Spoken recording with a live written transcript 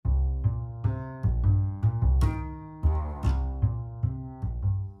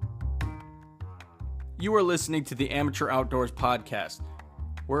You are listening to the Amateur Outdoors Podcast.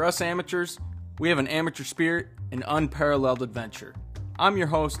 We're us amateurs, we have an amateur spirit, and unparalleled adventure. I'm your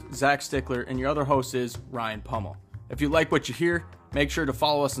host, Zach Stickler, and your other host is Ryan Pummel. If you like what you hear, make sure to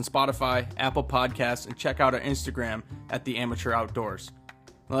follow us on Spotify, Apple Podcasts, and check out our Instagram at The Amateur Outdoors.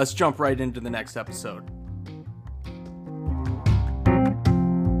 Now let's jump right into the next episode.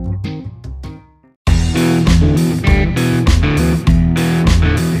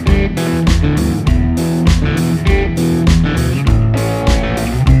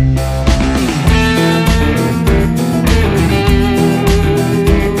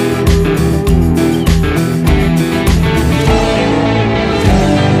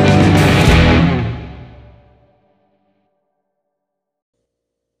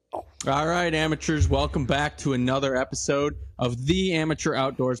 All right, amateurs, welcome back to another episode of the Amateur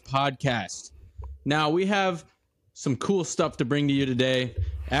Outdoors Podcast. Now, we have some cool stuff to bring to you today.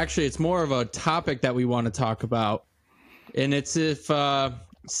 Actually, it's more of a topic that we want to talk about, and it's if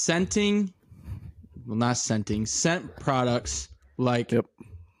scent products like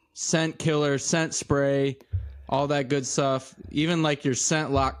scent killer, scent spray, all that good stuff, even like your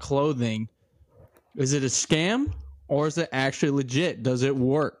scent lock clothing, is it a scam or is it actually legit? Does it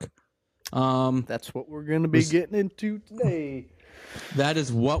work? That's what we're going to be getting into today. That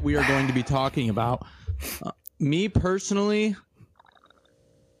is what we are going to be talking about. Me personally,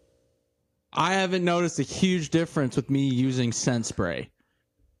 I haven't noticed a huge difference with me using scent spray.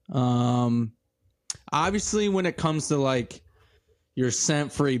 Obviously, when it comes to like your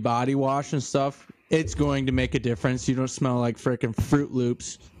scent-free body wash and stuff, it's going to make a difference. You don't smell like freaking Fruit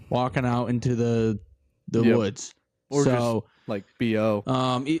Loops walking out into the woods. Or just like BO.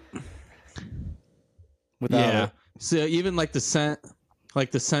 Without it. So even like the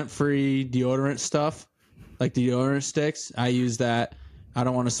scent-free deodorant stuff, like the deodorant sticks, I use that. I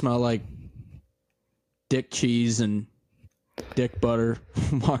don't want to smell like dick cheese and dick butter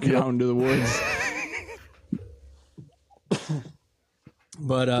walking out into the woods.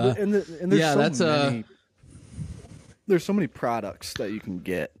 But there's so many products that you can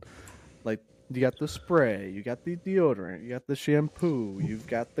get. Like you got the spray, you got the deodorant, you got the shampoo, you've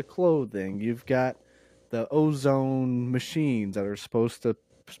got the clothing, you've got the ozone machines that are supposed to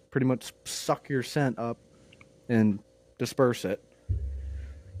pretty much suck your scent up and disperse it.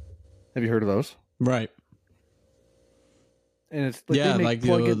 Have you heard of those? Right. And it's like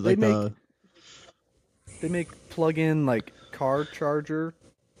they make plug-in like car charger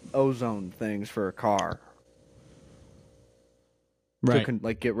ozone things for a car. Right. So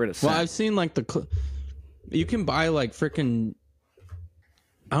like get rid of scent. Well, I've seen like you can buy like freaking,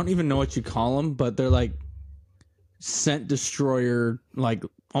 I don't even know what you call them, but they're like scent destroyer, like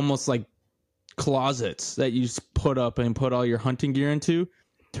almost like closets that you put up and put all your hunting gear into.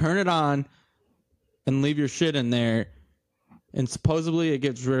 Turn it on and leave your shit in there, and supposedly it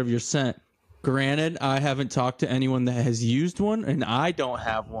gets rid of your scent. Granted, I haven't talked to anyone that has used one, and I don't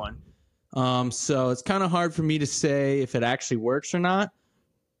have one. So it's kind of hard for me to say if it actually works or not.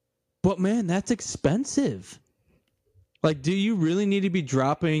 But man, that's expensive. Like, do you really need to be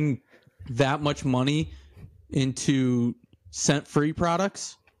dropping that much money into scent-free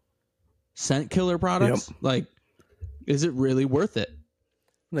products? Scent killer products? Yep. Like, is it really worth it?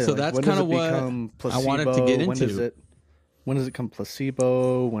 Yeah, so like, that's kind of what I wanted to get into. When does it become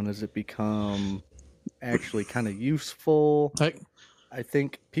placebo? When does it become actually kind of useful? I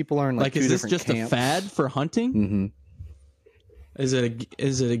think people are in like two is this different just camps. A fad for hunting? Mm-hmm. Is it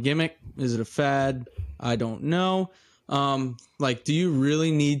a gimmick? Is it a fad? I don't know. Like, do you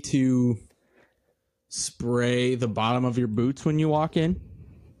really need to spray the bottom of your boots when you walk in?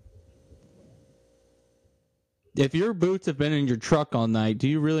 If your boots have been in your truck all night, do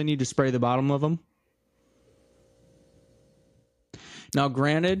you really need to spray the bottom of them? Now,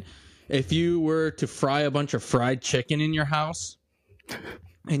 granted, if you were to fry a bunch of fried chicken in your house,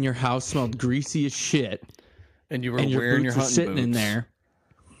 and your house smelled greasy as shit, and you were wearing your hunting sitting boots in there,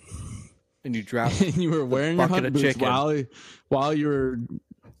 and you dropped and you were wearing your hunting boots chicken while you were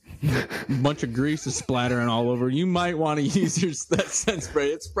a bunch of grease is splattering all over, you might want to use that scent spray.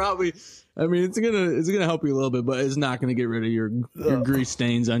 It's probably, I mean, it's gonna help you a little bit, but it's not gonna get rid of your grease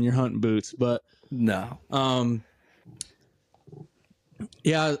stains on your hunting boots. But no,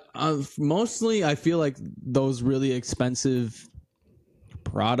 yeah, mostly I feel like those really expensive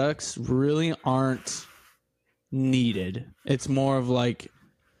products really aren't needed. It's more of like,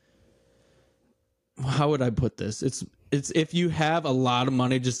 how would I put this? It's if you have a lot of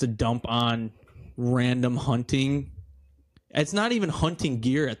money just to dump on random hunting, it's not even hunting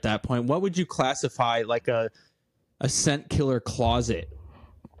gear at that point. What would you classify like a scent killer closet?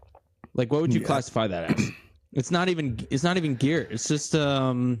 Like, what would you Yeah. classify that as? It's not even gear. It's just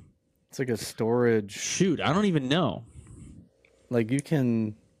It's like a storage. shoot, I don't even know. Like you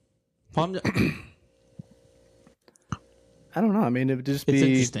can. I'm- I don't know. I mean, it would just It's be.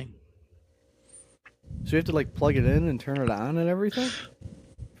 interesting. So you have to like plug it in and turn it on and everything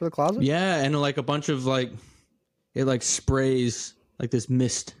for the closet. Yeah, and like a bunch of like, it like sprays like this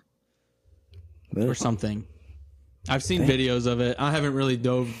mist or something. I've seen videos of it. I haven't really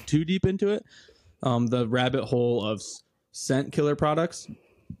dove too deep into it. The rabbit hole of scent killer products.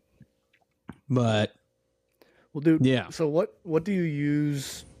 But Well, dude. Yeah. So what do you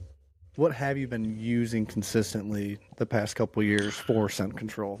use? What have you been using consistently the past couple years for scent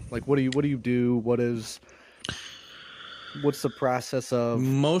control? Like, what do you do? What's the process of?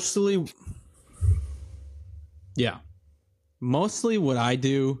 mostly what I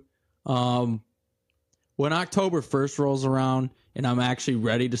do, when October 1st rolls around and I'm actually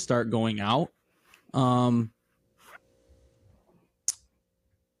ready to start going out,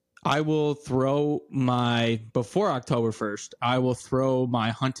 I will throw before October 1st, I will throw my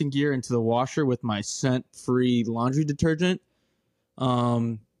hunting gear into the washer with my scent-free laundry detergent,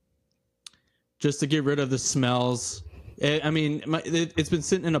 just to get rid of the smells. It's been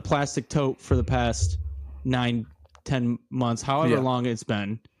sitting in a plastic tote for the past 9-10 months, however long it's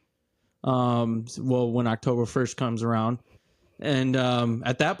been. When October 1st comes around, and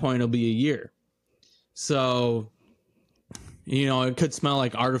at that point it'll be a year. So, it could smell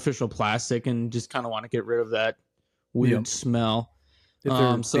like artificial plastic, and just kind of want to get rid of that weird smell. If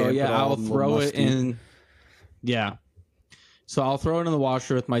they're damp at all I'll and throw it musty. in. Yeah. So I'll throw it in the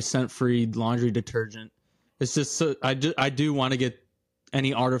washer with my scent-free laundry detergent. It's just so I do want to get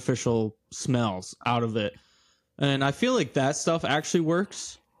any artificial smells out of it, and I feel like that stuff actually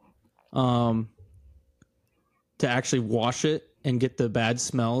works. To actually wash it and get the bad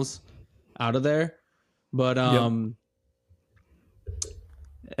smells out of there, but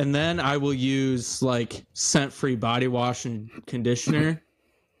and then I will use like scent-free body wash and conditioner,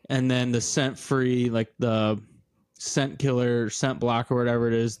 and then the scent-free, like the scent killer, scent block, or whatever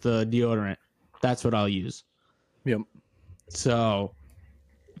it is, the deodorant. That's what I'll use. Yep. So,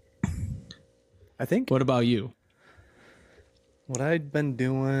 I think what about you? what I'd been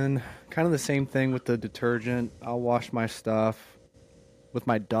doing, kind of the same thing with the detergent. I'll wash my stuff with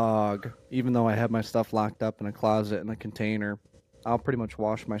my dog, even though I have my stuff locked up in a closet in a container. I'll pretty much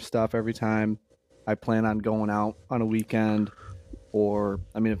wash my stuff every time I plan on going out on a weekend, or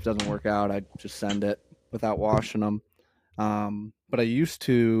if it doesn't work out, I just send it without washing them. But I used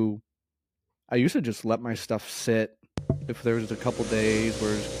to just let my stuff sit. If there was a couple days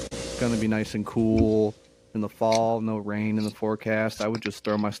where it's gonna be nice and cool in the fall, no rain in the forecast, I would just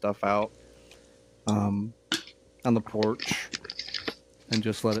throw my stuff out on the porch and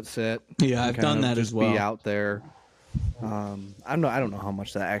just let it sit. Yeah, and I've kind done of that just as well. Be out there. I don't know how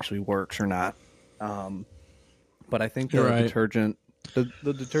much that actually works or not. But I think the You're right. detergent, the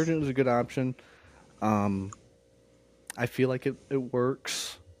detergent is a good option. I feel like it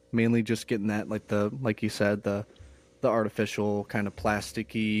works, mainly just getting that, like you said, the artificial kind of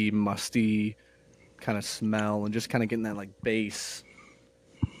plasticky, musty kind of smell, and just kind of getting that like base.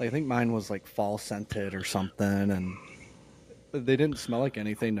 Like, I think mine was like fall scented or something, and they didn't smell like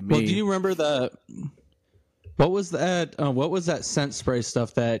anything to me. Well, do you remember what was that scent spray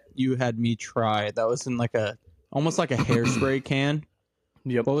stuff that you had me try? That was in like almost like a hairspray can.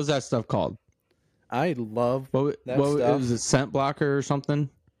 Yep. What was that stuff called? I love What that it stuff. was, a scent blocker or something?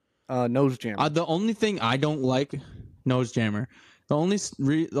 Nose jammer. The only thing I don't like, nose jammer. The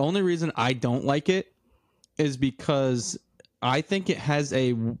only reason I don't like it is because I think it has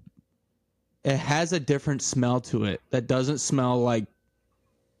a different smell to it that doesn't smell like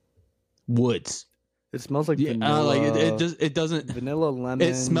woods. It smells like Yeah, vanilla. like it doesn't. Vanilla lemon.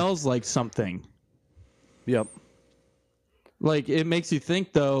 It smells like something. Yep. Like, it makes you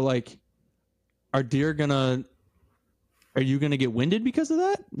think though. Like, are you gonna get winded because of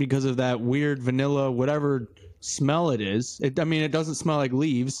that? Because of that weird vanilla whatever smell it is? It doesn't smell like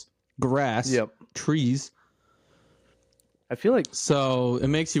leaves, grass, Yep. trees. I feel like So it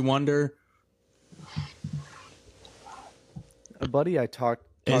makes you wonder: a buddy I talked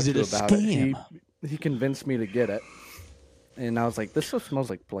Is it to a about scam? it. He convinced me to get it, and I was like, "This stuff smells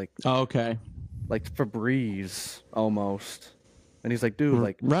like Oh, okay, Febreze almost." And he's like, "Dude,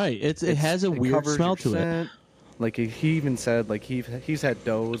 like right? It has a weird covers smell your to it. scent." Like he even said, like he's had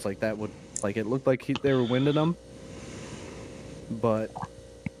does like that would like it looked like they were winding him, but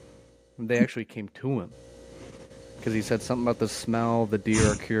they actually came to him because he said something about the smell. The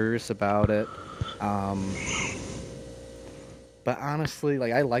deer are curious about it. But honestly,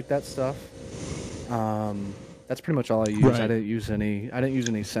 like I like that stuff. That's pretty much all I use. Right. I didn't use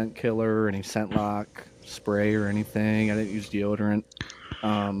any scent killer, any scent lock spray or anything. I didn't use deodorant.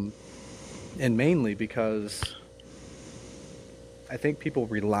 And mainly because I think people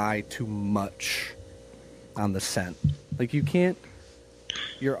rely too much on the scent. Like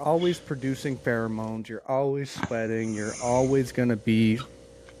you're always producing pheromones, you're always sweating, you're always going to be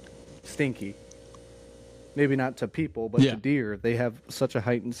stinky. Maybe not to people, but to deer, they have such a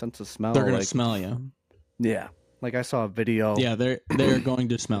heightened sense of smell. They're going to smell you. Yeah. Like I saw a video. Yeah, they're going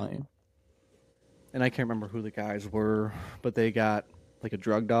to smell you. And I can't remember who the guys were, but they got like a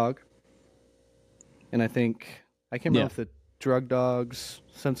drug dog. And I can't remember if the drug dog's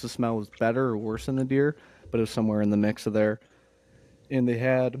sense of smell was better or worse than the deer, but it was somewhere in the mix of there. And they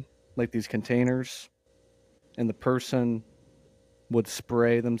had like these containers, and the person would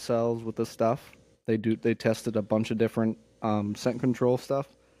spray themselves with the stuff. They tested a bunch of different scent control stuff,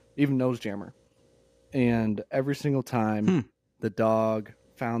 even nose jammer. And every single time the dog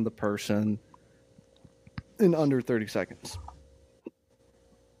found the person in under 30 seconds.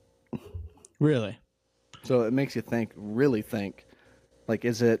 Really? So it makes you really think, like,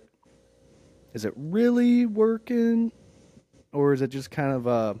 is it really working, or is it just kind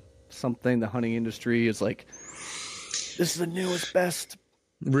of something the hunting industry is like, this is the newest, best.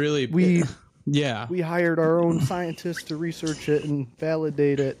 Really? We we hired our own scientists to research it and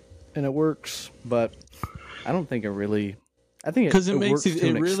validate it, and it works. But I don't think it really. I think because it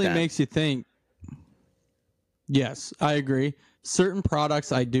really makes you think. Yes, I agree. Certain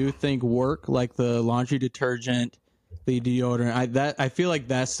products I do think work, like the laundry detergent, the deodorant. I feel like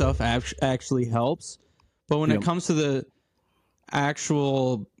that stuff actually helps. But when it comes to the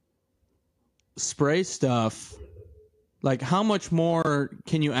actual spray stuff, like how much more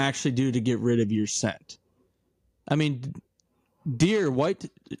can you actually do to get rid of your scent? I mean, deer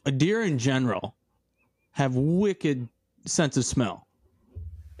in general have wicked sense of smell.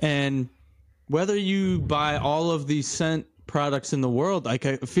 And whether you buy all of these scent products in the world, like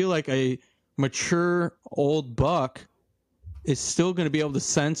I feel like a mature old buck is still going to be able to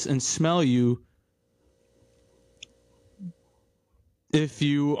sense and smell you if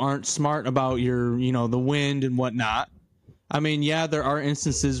you aren't smart about your, the wind and whatnot. I mean, yeah, there are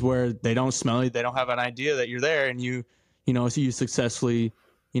instances where they don't smell you, they don't have an idea that you're there, and you successfully,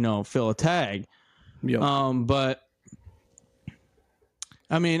 fill a tag. Yep. But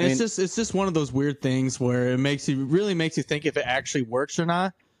I mean, it's just one of those weird things where it really makes you think if it actually works or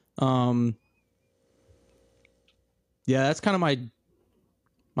not. Yeah, that's kind of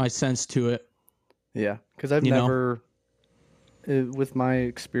my sense to it. Yeah, because I've never, with my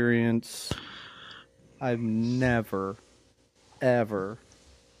experience, I've never, ever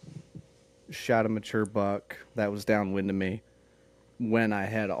shot a mature buck that was downwind to me when I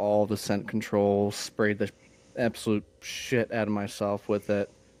had all the scent control, sprayed the absolute shit out of myself with it.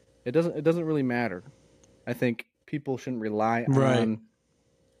 It doesn't really matter. I think people shouldn't rely on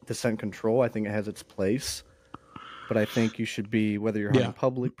the scent control. I think it has its place, but I think you should be, whether you're hunting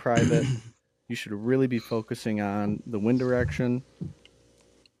public, private, you should really be focusing on the wind direction.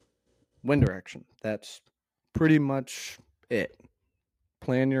 Wind direction. That's pretty much it.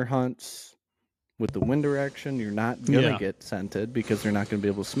 Plan your hunts with the wind direction. You're not gonna get scented because they're not gonna be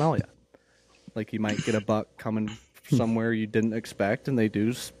able to smell you. Like you might get a buck coming somewhere you didn't expect, and they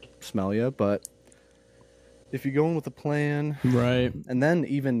do smell you. But if you're going with a plan, right, and then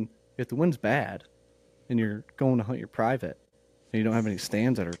even if the wind's bad, and you're going to hunt your private, and you don't have any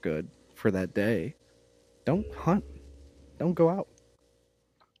stands that are good for that day, don't hunt. Don't go out.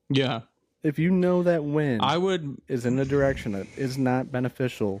 Yeah. If you know that wind is in a direction that is not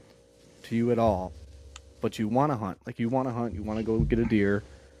beneficial to you at all, but you want to hunt, you want to go get a deer,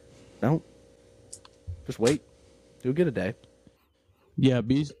 don't. Just wait. You'll get a day. Yeah,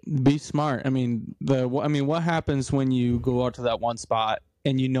 be smart. I mean, what happens when you go out to that one spot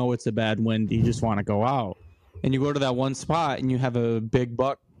and you know it's a bad wind? You just want to go out, and you go to that one spot and you have a big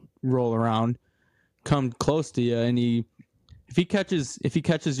buck roll around, come close to you, and if he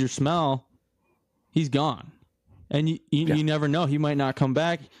catches your smell, he's gone, and you never know. He might not come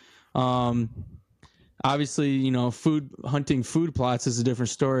back. Obviously, hunting food plots is a different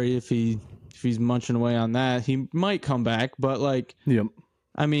story. If he's munching away on that, he might come back. But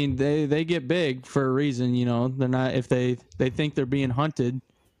I mean, they get big for a reason. They're not, if they think they're being hunted,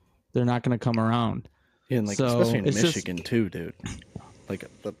 they're not going to come around. Yeah, and especially in Michigan too, dude. Like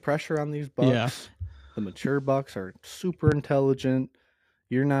the pressure on these bucks, the mature bucks are super intelligent.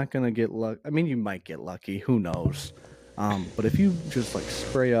 You're not going to get lucky. I mean, you might get lucky. Who knows? But if you just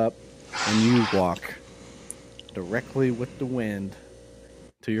spray up and you walk directly with the wind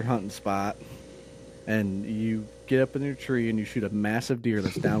to your hunting spot, and you get up in your tree and you shoot a massive deer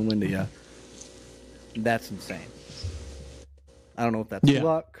that's downwind of you, that's insane. I don't know if that's Yeah.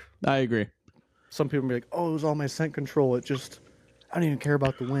 luck. I agree. Some people be like, "Oh, it was all my scent control. I don't even care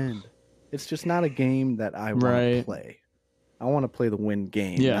about the wind." It's just not a game that I want to Right. play. I want to play the wind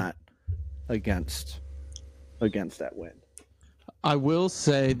game, Yeah. not against that wind. I will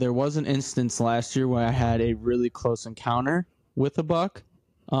say there was an instance last year where I had a really close encounter with a buck,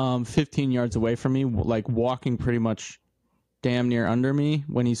 15 yards away from me, like walking pretty much damn near under me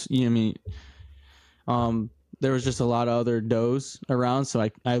when he's, there was just a lot of other does around, so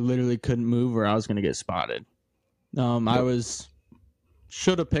I literally couldn't move or I was going to get spotted. I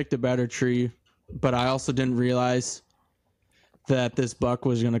should have picked a better tree, but I also didn't realize that this buck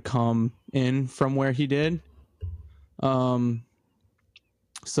was going to come in from where he did.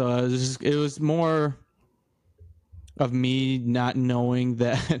 So it was more of me not knowing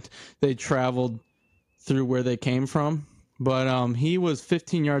that they traveled through where they came from. But he was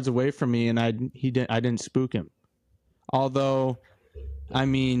 15 yards away from me, and I didn't spook him. Although, I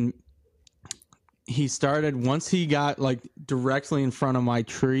mean, he started once he got like directly in front of my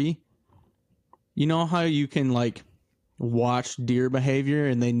tree. You know how you can like watch deer behavior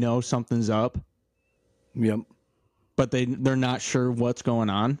and they know something's up, Yep. but they're not sure what's going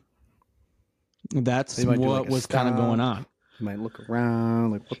on. That's They might do, what like, a was kind of stop. going on. You might look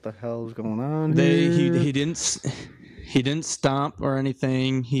around, like, what the hell is going on He here? didn't stomp or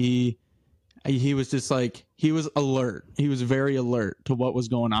anything. He was just like, he was alert. He was very alert to what was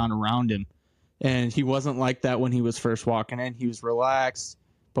going on around him. And he wasn't like that when he was first walking in. He was relaxed,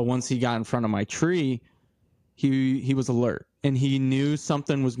 but once he got in front of my tree, he was alert and he knew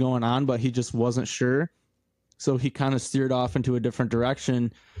something was going on, but he just wasn't sure. So he kind of steered off into a different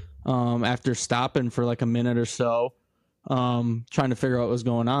direction after stopping for like a minute or so, trying to figure out what was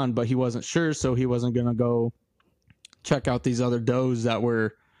going on, but he wasn't sure, so he wasn't going to go check out these other does that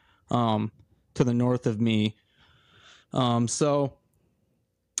were to the north of me. So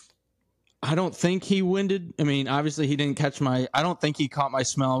I don't think he winded. I mean, obviously he didn't catch I don't think he caught my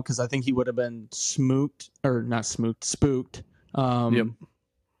smell because I think he would have been spooked. Yep.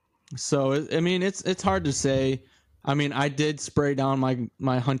 So, it's hard to say. I mean, I did spray down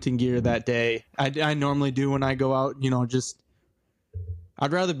my hunting gear that day. I normally do when I go out,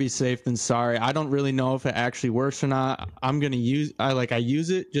 I'd rather be safe than sorry. I don't really know if it actually works or not. I use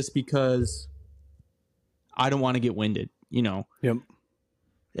it just because I don't want to get winded, Yep.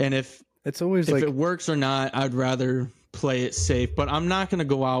 And if It's always if like, it works or not, I'd rather play it safe. But I'm not going to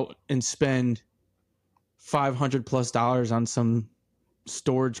go out and spend $500+ on some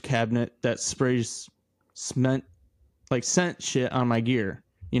storage cabinet that sprays scent shit on my gear,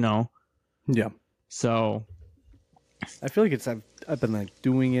 yeah. So I feel like I've been like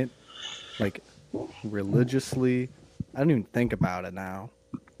doing it like religiously. I don't even think about it now.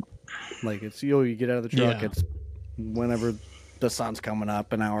 Like it's you get out of the truck, Yeah. it's whenever the sun's coming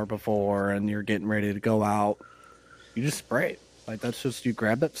up an hour before and you're getting ready to go out, you just spray it. Like that's just you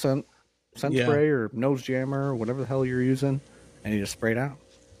grab that scent Yeah. spray or nose jammer or whatever the hell you're using, and you just spray it out.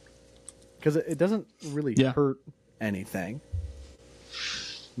 Because it doesn't really Yeah. hurt anything.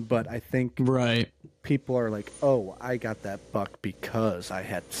 But I think right. people are like, "Oh, I got that buck because I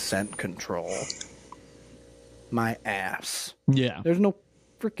had scent control." My ass. Yeah. There's no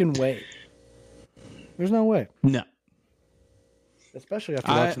freaking way. There's no way. No. Especially after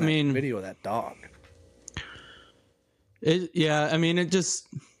I watching mean- that video of that dog.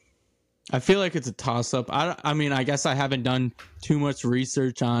 I feel like it's a toss-up. I guess I haven't done too much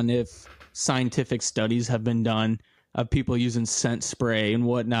research on if scientific studies have been done of people using scent spray and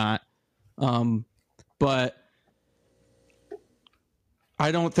whatnot. But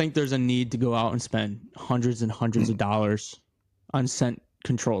I don't think there's a need to go out and spend hundreds and hundreds of dollars on scent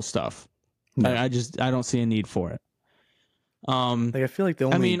control stuff. No. I don't see a need for it. Like I feel like the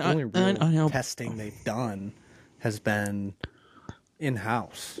only, mean, the only real I know- testing they've done has been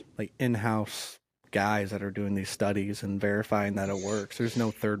in-house, like in-house guys that are doing these studies and verifying that it works. There's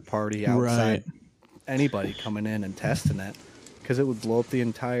no third party outside anybody coming in and testing it, because it would blow up the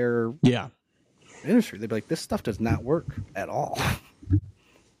entire Yeah. industry. They'd be like, this stuff does not work at all.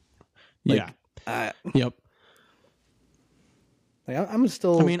 Yeah. Yep. Like, I'm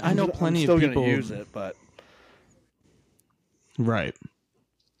still. I mean, I know plenty I'm of still people- gonna use it, but Right.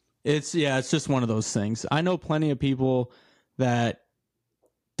 It's just one of those things. I know plenty of people that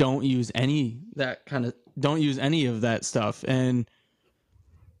don't use any of that stuff, and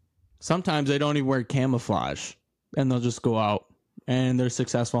sometimes they don't even wear camouflage, and they'll just go out and they're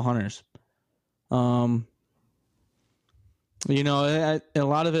successful hunters. You know, a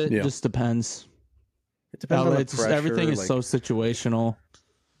lot of it Yeah. just depends. It depends on the It's just, pressure. everything is like, so situational.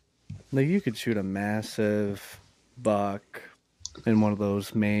 like you could shoot a massive buck in one of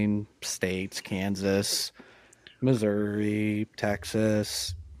those main states, Kansas, Missouri,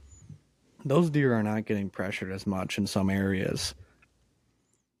 Texas. Those deer are not getting pressured as much in some areas.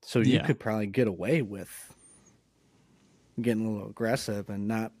 So you Yeah. could probably get away with getting a little aggressive and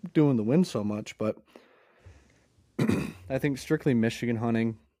not doing the wind so much. But I think strictly Michigan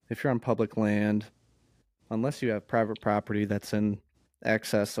hunting, if you're on public land, unless you have private property that's in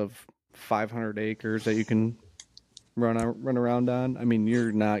excess of 500 acres that you can run around on, I mean,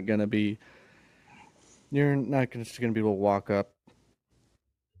 you're not just gonna be able to walk up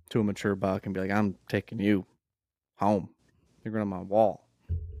to a mature buck and be like, I'm taking you home. You're going on my wall.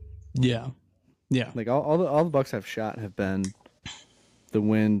 Yeah. Yeah. Like all the bucks I've shot have been, the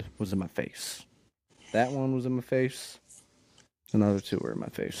wind was in my face. That one was in my face. Another two were in my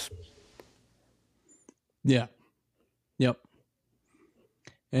face. Yeah. Yep.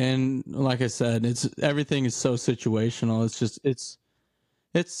 And like I said, everything is so situational.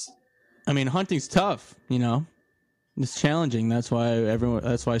 It's I mean, hunting's tough, you know. It's challenging. That's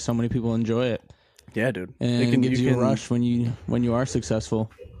why so many people enjoy it. Yeah, dude. And it gives you a rush when you are successful.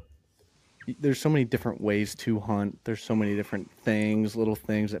 There's so many different ways to hunt. There's so many different things, little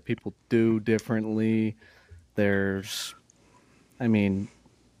things that people do differently. I mean,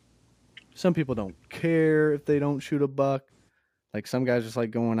 some people don't care if they don't shoot a buck. Like some guys just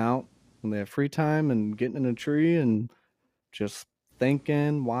like going out when they have free time and getting in a tree and just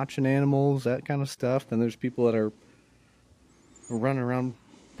thinking, watching animals, that kind of stuff. Then there's people that are running around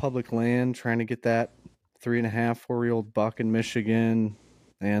public land trying to get that 3.5, 4-year-old buck in Michigan.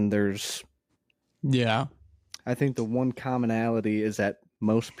 And Yeah. I think the one commonality is that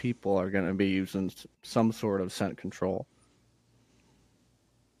most people are going to be using some sort of scent control.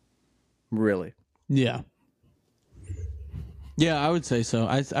 Really? Yeah. Yeah, I would say so.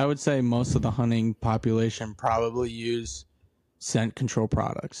 I would say most of the hunting population probably use scent control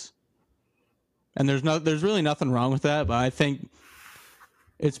products. And there's really nothing wrong with that, but I think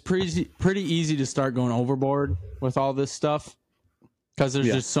it's pretty easy to start going overboard with all this stuff because there's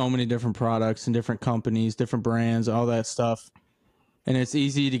just so many different products and different companies, different brands, all that stuff. And it's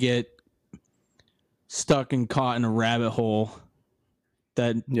easy to get stuck and caught in a rabbit hole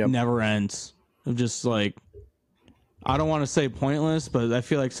that never ends. Of just like, I don't want to say pointless, but I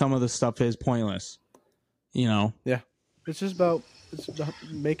feel like some of the stuff is pointless. You know? Yeah. It's about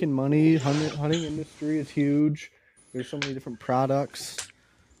making money. Hunting industry is huge. There's so many different products.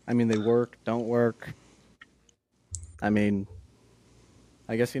 I mean, they work, don't work. I mean,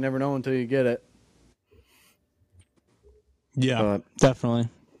 I guess you never know until you get it. Yeah, But, definitely.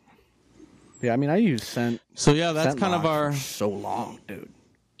 yeah, I mean, I use scent. So yeah, that's scent kind of lock our for so long, dude.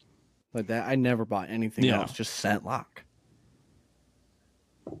 Like that, I never bought anything else. Just scent lock.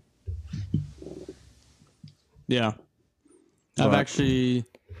 Yeah. I've actually,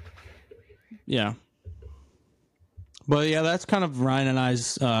 yeah. But yeah, that's kind of Ryan and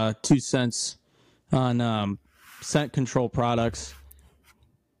I's 2 cents on scent control products.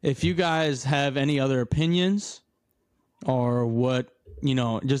 If you guys have any other opinions or what, you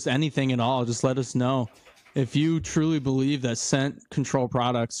know, just anything at all, just let us know. If you truly believe that scent control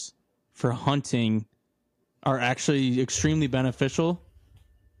products for hunting are actually extremely beneficial,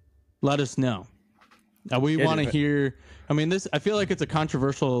 let us know. We want to hear. I mean, I feel like it's a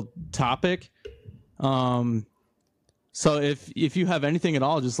controversial topic. So if you have anything at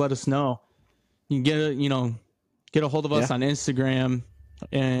all, just let us know. You can get a hold of us on Instagram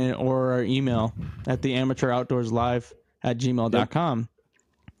or our email at theamateuroutdoorslive@gmail.com.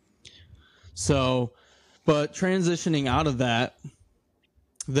 So, but transitioning out of that,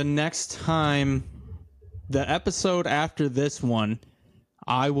 the next time, the episode after this one,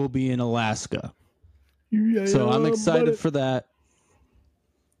 I will be in Alaska. Yeah, so I'm excited for that.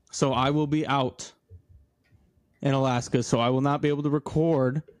 So I will be out in Alaska, so I will not be able to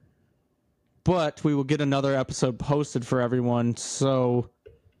record, but we will get another episode posted for everyone. So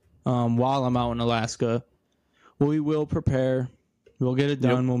while I'm out in Alaska, we will prepare. We'll get it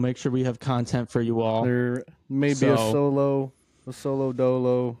done. We'll make sure we have content for you all. There may be a solo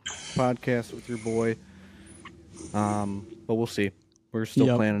dolo podcast with your boy. But we'll see. We're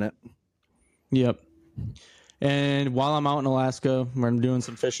still planning it. Yep. And while I'm out in Alaska, where I'm doing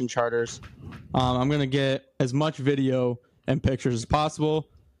some fishing charters, I'm going to get as much video and pictures as possible.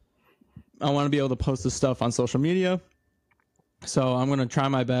 I want to be able to post this stuff on social media. So I'm going to try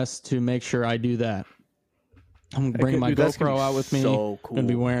my best to make sure I do that. I'm going to bring my GoPro out with me. So cool. I'm going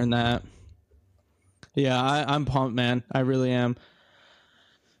to be wearing that. Yeah, I'm pumped, man. I really am.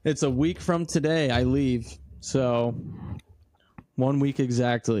 It's a week from today I leave, so 1 week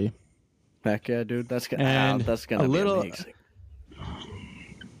exactly. Heck yeah, dude. That's gonna And be amazing.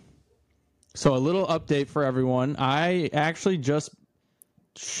 So a little update for everyone. I actually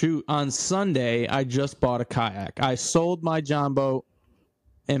on Sunday, I just bought a kayak. I sold my John boat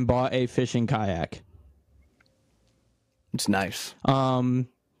and bought a fishing kayak. It's nice. I'm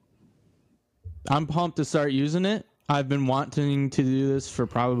pumped to start using it. I've been wanting to do this for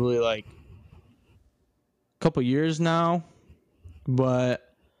probably like a couple years now,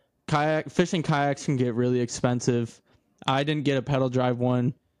 but fishing kayaks can get really expensive. I didn't get a pedal drive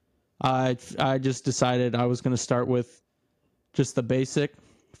one. I just decided I was going to start with just the basic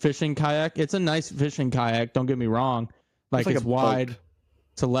fishing kayak. It's a nice fishing kayak, don't get me wrong. Like it's wide. Boat.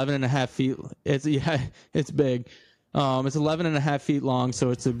 It's 11.5 feet. It's big. It's 11.5 feet long, so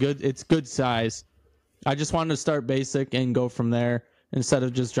it's good size. I just wanted to start basic and go from there instead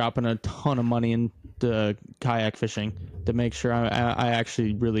of just dropping a ton of money into kayak fishing to make sure I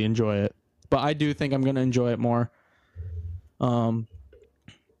actually really enjoy it. But I do think I'm going to enjoy it more. So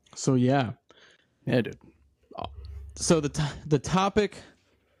yeah. Yeah, dude. So the topic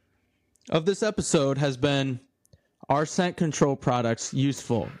of this episode has been, are scent control products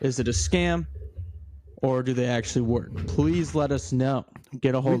useful? Is it a scam? Or do they actually work? Please let us know.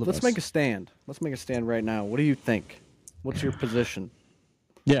 Get a hold of us. Let's make a stand. Let's make a stand right now. What do you think? What's your position?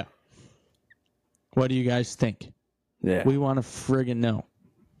 Yeah. What do you guys think? Yeah. We want to friggin' know.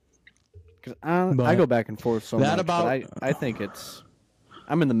 Because I go back and forth so much. But I think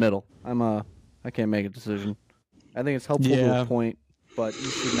I'm in the middle. I can't make a decision. I think it's helpful to a point, but you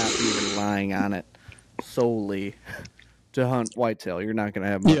should not be relying on it solely to hunt whitetail. You're not going to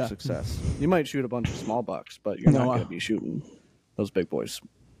have much success. You might shoot a bunch of small bucks, but you're not going to be shooting those big boys.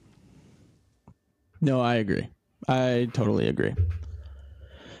 No, I agree. I totally agree.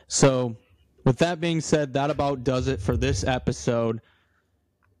 So, with that being said, that about does it for this episode.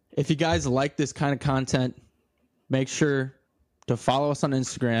 If you guys like this kind of content, make sure to follow us on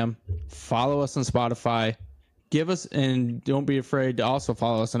Instagram, follow us on Spotify, and don't be afraid to also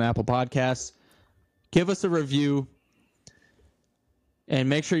follow us on Apple Podcasts. Give us a review. And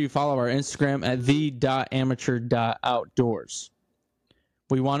make sure you follow our Instagram at the.amateur.outdoors.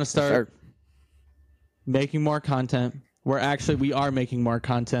 We want to start making more content. We are making more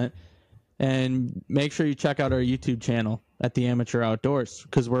content. And make sure you check out our YouTube channel at The Amateur Outdoors,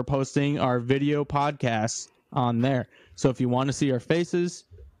 because we're posting our video podcasts on there. So if you want to see our faces,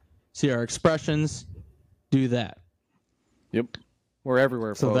 see our expressions, do that. Yep. We're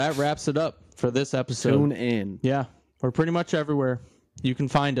everywhere, So folks. that wraps it up for this episode. Tune in. Yeah, we're pretty much everywhere. You can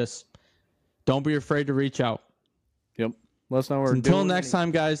find us. Don't be afraid to reach out. Yep. Let us know what we're Until doing. next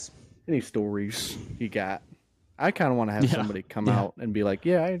time, guys. Any stories you got? I kind of want to have somebody come out and be like,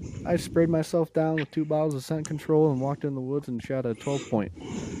 yeah, I sprayed myself down with 2 bottles of scent control and walked in the woods and shot a 12-point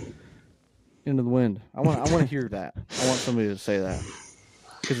into the wind. I want to hear that. I want somebody to say that,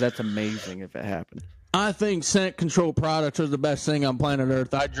 because that's amazing if it happened. I think scent control products are the best thing on planet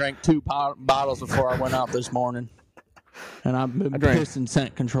Earth. I drank 2 bottles before I went out this morning, and I've been pissing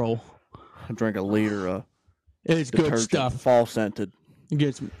scent control. I drank a liter of It's good stuff. Fall scented. It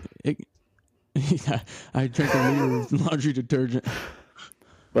gets. I drink a liter of laundry detergent.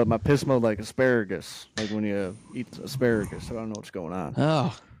 But my piss smelled like asparagus. Like when you eat asparagus. I don't know what's going on.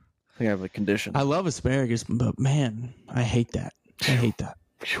 Oh, I think I have a condition. I love asparagus, but man, I hate that.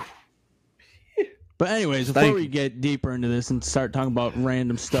 But anyways, before we get deeper into this and start talking about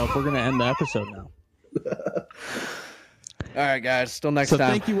random stuff, we're going to end the episode now. All right, guys. Till next time. So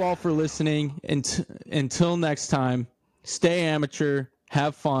thank you all for listening. Until next time, stay amateur,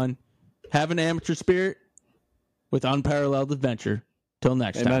 have fun, have an amateur spirit with unparalleled adventure. Till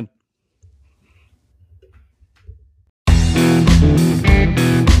next time.